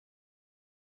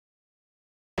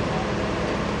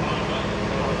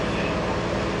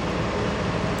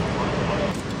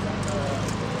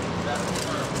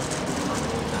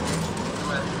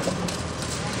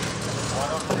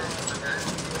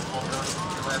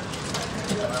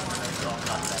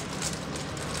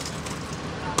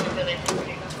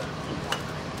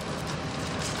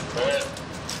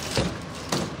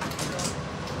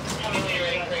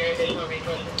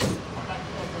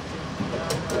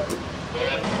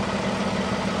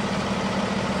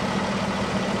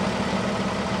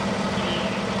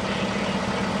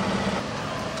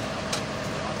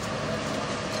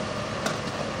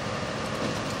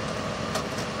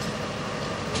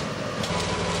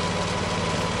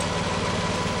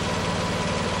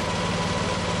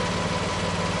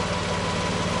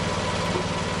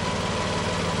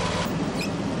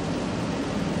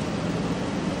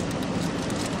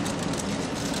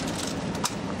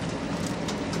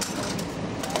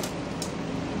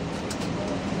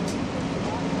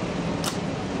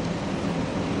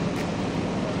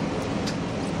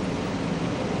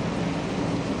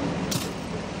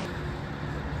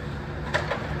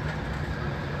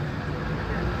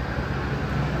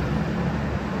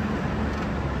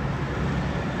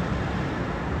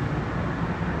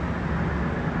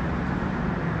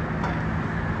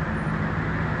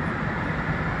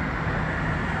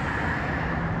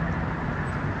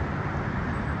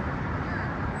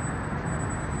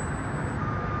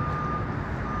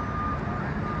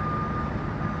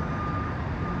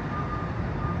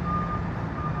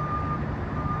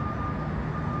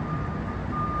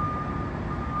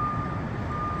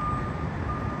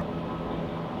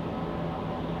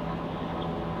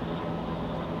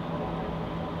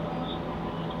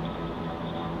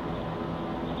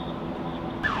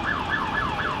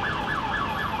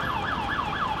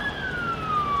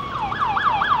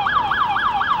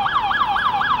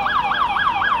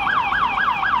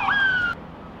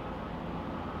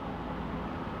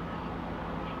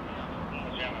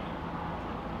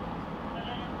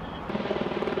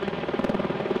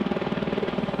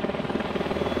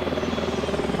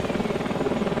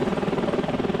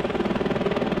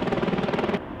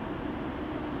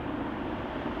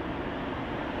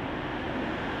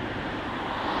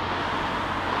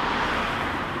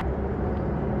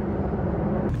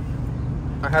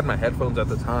I had my headphones at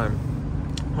the time,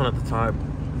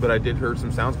 but I did hear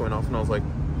some sounds going off, and I was like,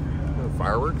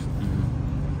 fireworks?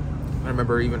 I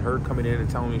remember even her coming in and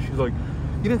telling me, she's like,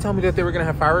 you didn't tell me that they were going to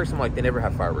have fireworks? I'm like, they never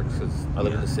have fireworks, because I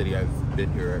live in the city. I've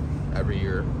been here every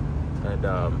year. And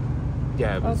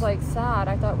yeah, it was, I was like, sad.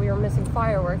 I thought we were missing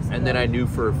fireworks. And then I knew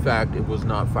for a fact it was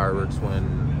not fireworks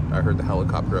when I heard the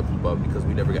helicopter up above, because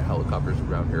we never get helicopters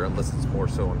around here unless it's more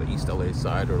so on the East LA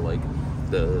side or like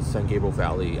the San Gabriel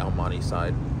Valley, El Monte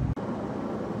side.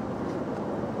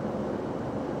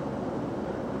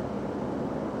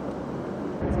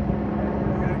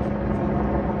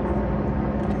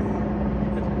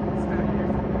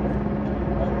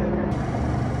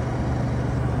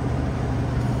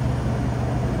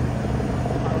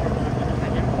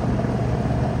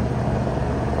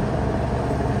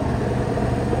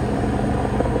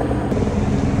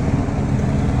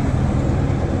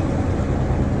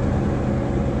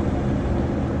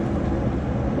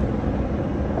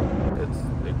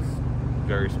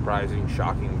 Very surprising,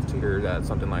 shocking to hear that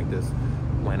something like this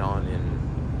went on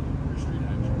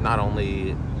in not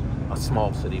only a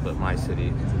small city, but my city,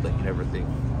 that you never think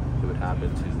it would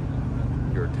happen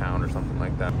to your town or something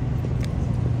like that.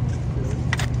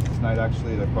 This night,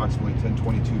 actually, at approximately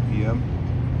 10:22 p.m.,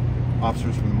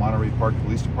 officers from the Monterey Park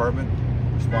Police Department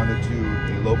responded to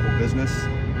a local business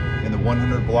in the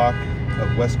 100 block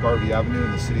of West Garvey Avenue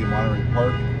in the city of Monterey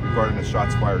Park regarding a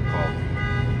shots fired call.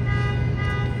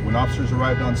 When officers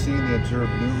arrived on scene, they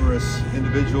observed numerous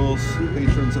individuals,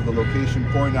 patrons of the location,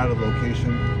 pouring out of the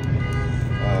location,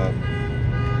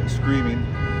 screaming.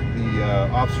 The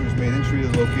officers made entry to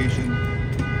the location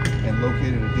and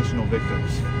located additional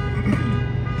victims.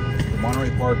 The Monterey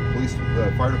Park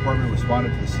Fire Department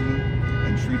responded to the scene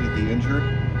and treated the injured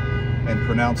and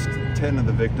pronounced 10 of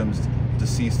the victims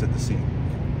deceased at the scene.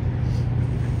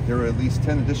 There were at least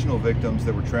 10 additional victims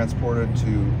that were transported to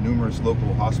numerous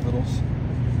local hospitals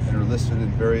and are listed in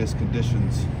various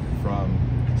conditions from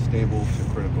stable to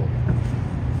critical.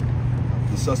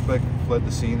 The suspect fled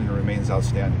the scene and remains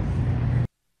outstanding.